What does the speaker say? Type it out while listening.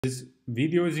This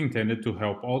video is intended to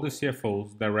help all the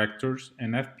CFOs, directors,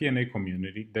 and FP&A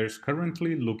community that is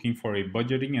currently looking for a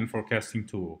budgeting and forecasting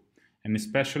tool, and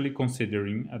especially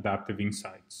considering Adaptive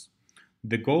Insights.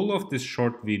 The goal of this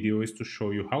short video is to show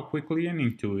you how quickly and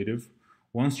intuitive,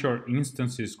 once your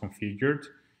instance is configured,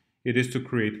 it is to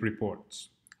create reports.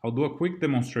 I'll do a quick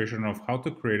demonstration of how to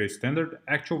create a standard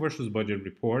actual versus budget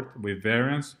report with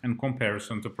variance and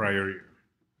comparison to prior year.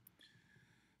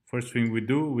 First thing we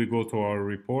do, we go to our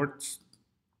reports.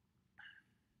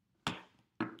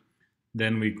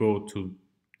 Then we go to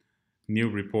new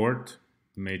report,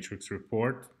 matrix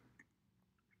report.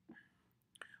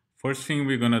 First thing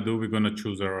we're gonna do, we're gonna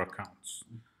choose our accounts.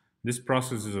 This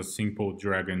process is a simple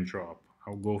drag and drop.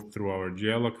 I'll go through our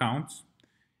GL accounts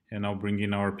and I'll bring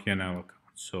in our P&L account.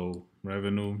 So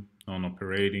revenue,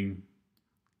 non-operating,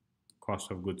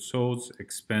 cost of goods sold,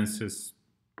 expenses,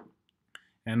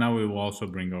 and I will also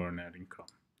bring our net income.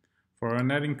 For our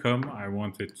net income, I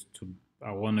want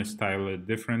to style it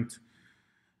different,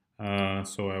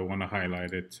 so I want to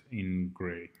highlight it in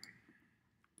gray.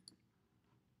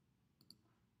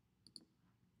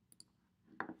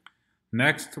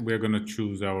 Next, we're going to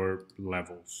choose our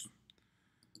levels.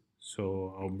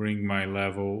 So I'll bring my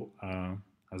level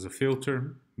as a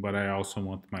filter, but I also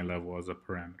want my level as a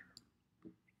parameter.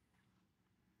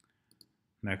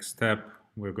 Next step,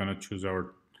 we're going to choose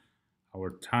our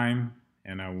time,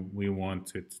 and we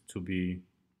want it to be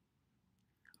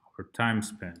our time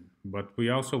span, but we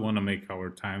also want to make our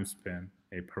time span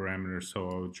a parameter, so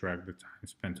I'll drag the time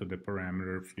span to the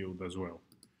parameter field as well.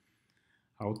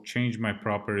 I'll change my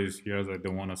properties here as I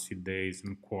don't want to see days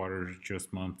and quarters,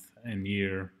 just month and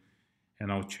year, and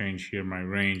I'll change here my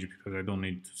range because I don't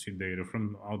need to see data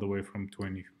from all the way from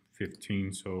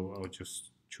 2015, so I'll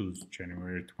just choose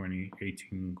January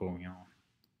 2018 going on.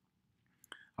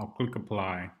 I'll click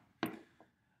apply.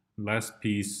 Last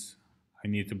piece, I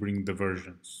need to bring the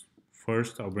versions.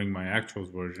 First, I'll bring my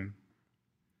actuals version.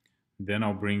 Then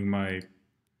I'll bring my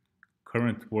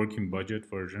current working budget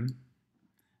version.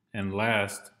 And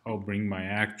last, I'll bring my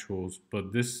actuals,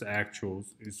 but this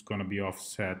actuals is gonna be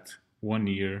offset 1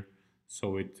 year,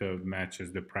 so it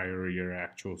matches the prior year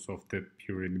actuals of the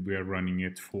period we are running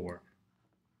it for.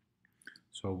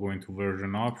 So I'll go into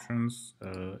version options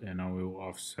and I will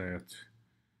offset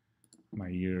my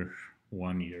year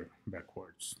 1 year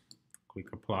backwards.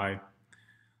 Click apply.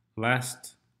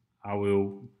 Last, I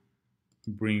will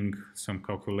bring some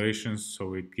calculations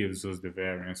so it gives us the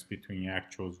variance between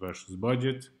actuals versus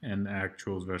budget and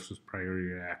actuals versus prior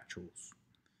year actuals.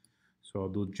 So I'll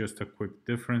do just a quick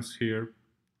difference here.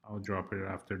 I'll drop it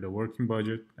after the working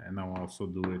budget, and I'll also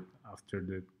do it after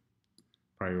the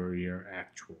prior year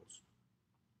actuals.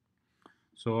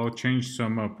 So I'll change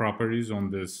some properties on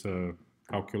this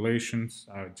calculations.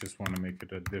 I just want to make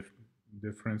it a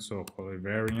difference, so I'll call it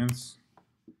variance.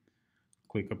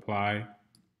 Click apply.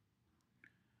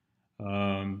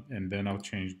 And then I'll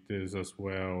change this as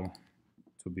well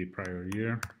to be prior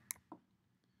year.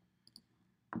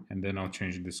 And then I'll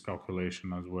change this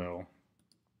calculation as well.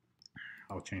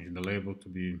 I'll change the label to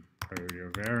be prior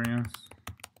year variance.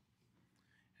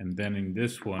 And then in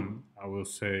this one, I will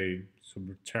say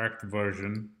subtract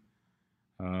version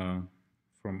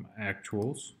from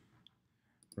actuals,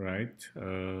 right?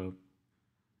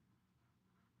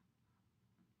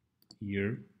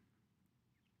 Year.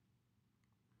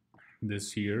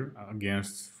 This year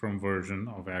against from version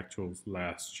of actuals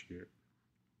last year.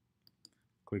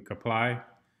 Click apply.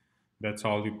 That's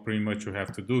all you pretty much you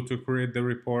have to do to create the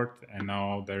report, and now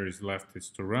all there is left is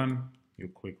to run. You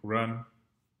click run,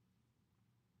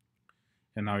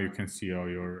 and now you can see all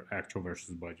your actual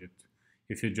versus budget.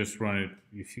 If you just run it,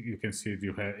 you can see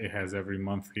it has every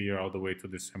month here all the way to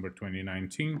December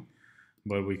 2019,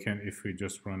 but if we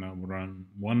just run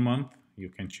 1 month, you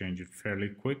can change it fairly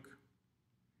quick.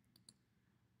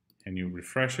 And you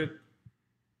refresh it,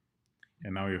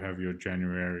 and now you have your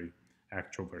January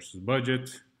actual versus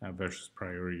budget versus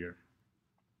prior year.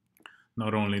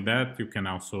 Not only that, you can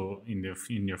also in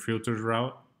your filters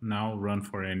route now run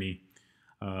for any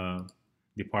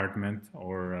department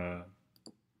or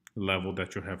level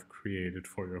that you have created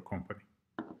for your company.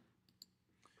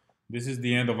 This is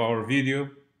the end of our video.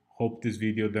 Hope this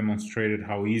video demonstrated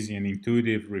how easy and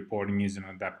intuitive reporting is in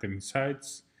Adaptive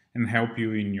Insights, and help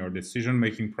you in your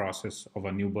decision-making process of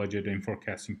a new budget and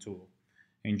forecasting tool.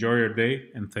 Enjoy your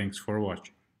day, and thanks for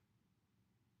watching.